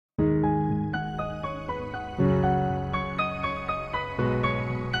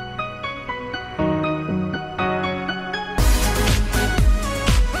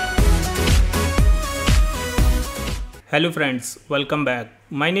Hello friends, welcome back.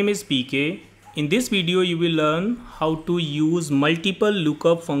 My name is PK. In this video you will learn how to use multiple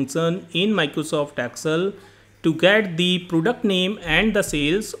lookup function in Microsoft Excel to get the product name and the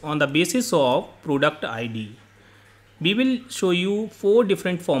sales on the basis of product ID. We will show you 4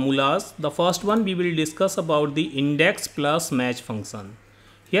 different formulas. The first one we will discuss about the index plus match function.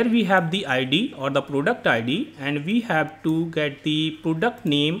 Here we have the ID or the product ID and we have to get the product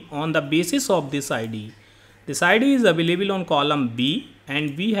name on the basis of this ID. This ID is available on column B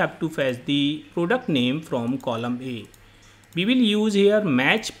and we have to fetch the product name from column A. We will use here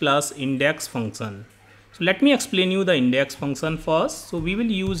match plus index function. So let me explain you the index function first. So we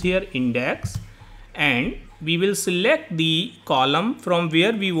will use here index and we will select the column from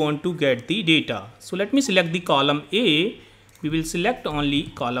where we want to get the data. So let me select the column A. We will select only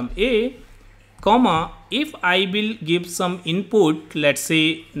column A, comma, if I will give some input, let's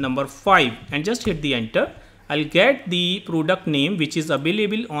say number 5 and just hit the enter, I'll get the product name which is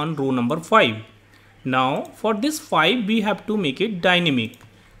available on row number 5. Now for this 5 we have to make it dynamic.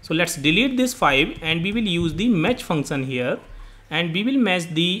 So let's delete this 5 and we will use the match function here and we will match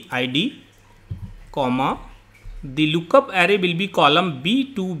the ID, comma, the lookup array will be column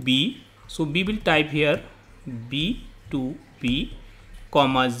B to B. So we will type here B to B,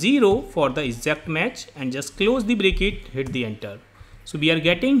 comma 0 for the exact match and just close the bracket, hit the enter. So we are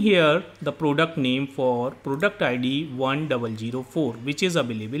getting here the product name for product ID 1004 which is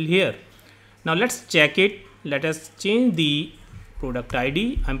available here. Now let's check it. Let us change the product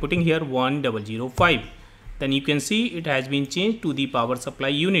ID. I'm putting here 1005. Then you can see it has been changed to the power supply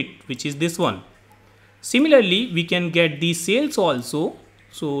unit, which is this one. Similarly, we can get the sales also.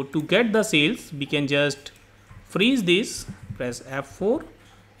 So to get the sales, we can just freeze this, press F4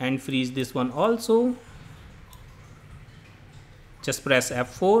 and freeze this one also. Just press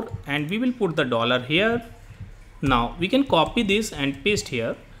F4 and we will put the dollar here. Now we can copy this and paste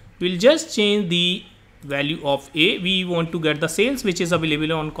here. We'll just change the value of A. We want to get the sales which is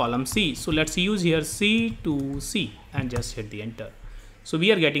available on column C. So let's use here C to C and just hit the enter. So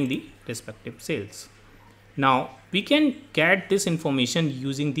we are getting the respective sales. Now we can get this information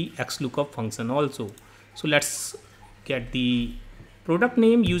using the XLOOKUP function also. So let's get the product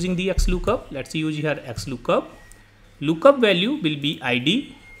name using the XLOOKUP. Let's use here XLOOKUP. Lookup value will be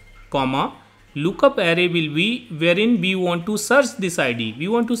ID, comma, lookup array will be wherein we want to search this ID. We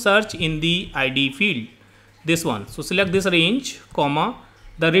want to search in the ID field, this one. So select this range, comma,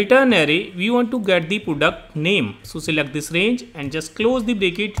 the return array, we want to get the product name. So select this range and just close the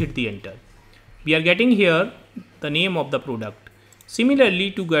bracket, hit the enter. We are getting here the name of the product. Similarly,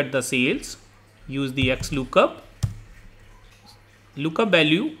 to get the sales, use the XLOOKUP. Lookup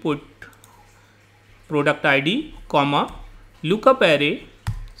value, put product ID, comma, lookup array,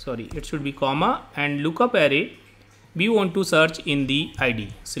 sorry, it should be comma, and lookup array, we want to search in the ID.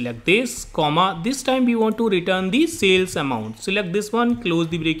 Select this, comma, this time we want to return the sales amount. Select this one, close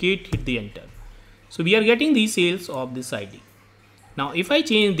the bracket, hit the enter. So we are getting the sales of this ID. Now if I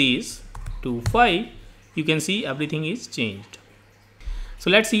change this to 5, you can see everything is changed. So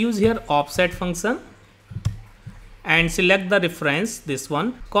let's use here offset function and select the reference, this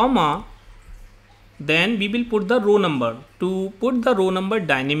one, comma, then we will put the row number. To put the row number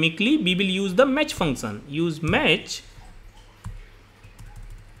dynamically, we will use the match function. Use match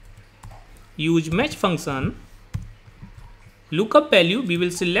function. Lookup value, we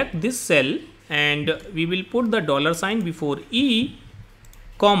will select this cell and we will put the dollar sign before E,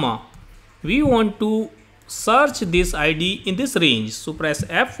 comma, we want to search this ID in this range. So press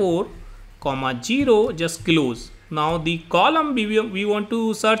F4, comma 0, just close. Now the column we want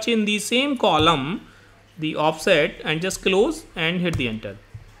to search in the same column, the offset, and just close and hit the enter.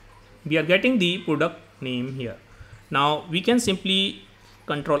 We are getting the product name here. Now we can simply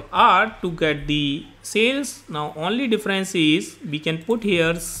Control R to get the sales. Now only difference is we can put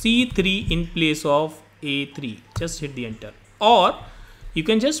here C3 in place of A3. Just hit the enter. Or you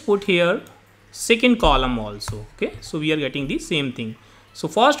can just put here second column also. Okay, so we are getting the same thing. So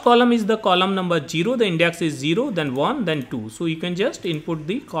first column is the column number 0, the index is 0, then 1, then 2. So you can just input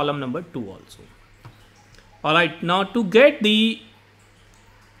the column number 2 also. Alright, now to get the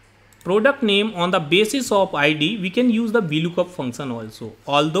product name on the basis of ID, we can use the VLOOKUP function also.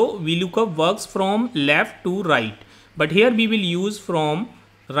 Although VLOOKUP works from left to right, but here we will use from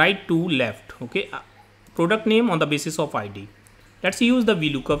right to left. Okay, product name on the basis of ID. Let's use the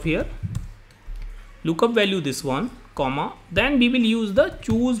VLOOKUP here. Lookup value this one, comma, then we will use the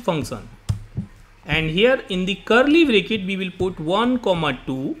choose function. And here in the curly bracket, we will put 1,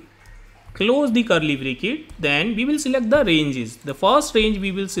 2. Close the curly bracket, then we will select the ranges. The first range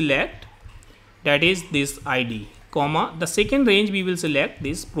we will select, that is this ID, comma, the second range we will select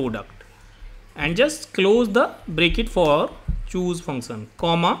this product and just close the bracket for choose function,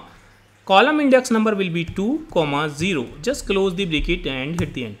 comma, column index number will be 2, comma 0. Just close the bracket and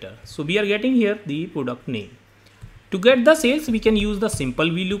hit the enter. So we are getting here the product name. To get the sales, we can use the simple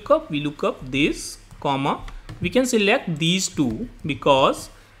VLOOKUP. VLOOKUP this, comma, we can select these two because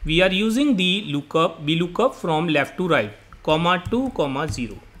we are using the lookup VLOOKUP from left to right, comma 2, comma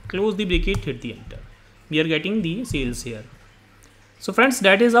 0. Close the bracket, hit the enter. We are getting the sales here. So friends,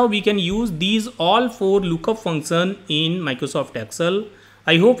 that is how we can use these all 4 lookup function in Microsoft Excel.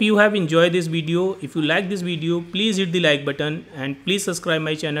 I hope you have enjoyed this video. If you like this video, please hit the like button and please subscribe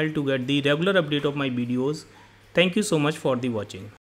my channel to get the regular update of my videos. Thank you so much for the watching.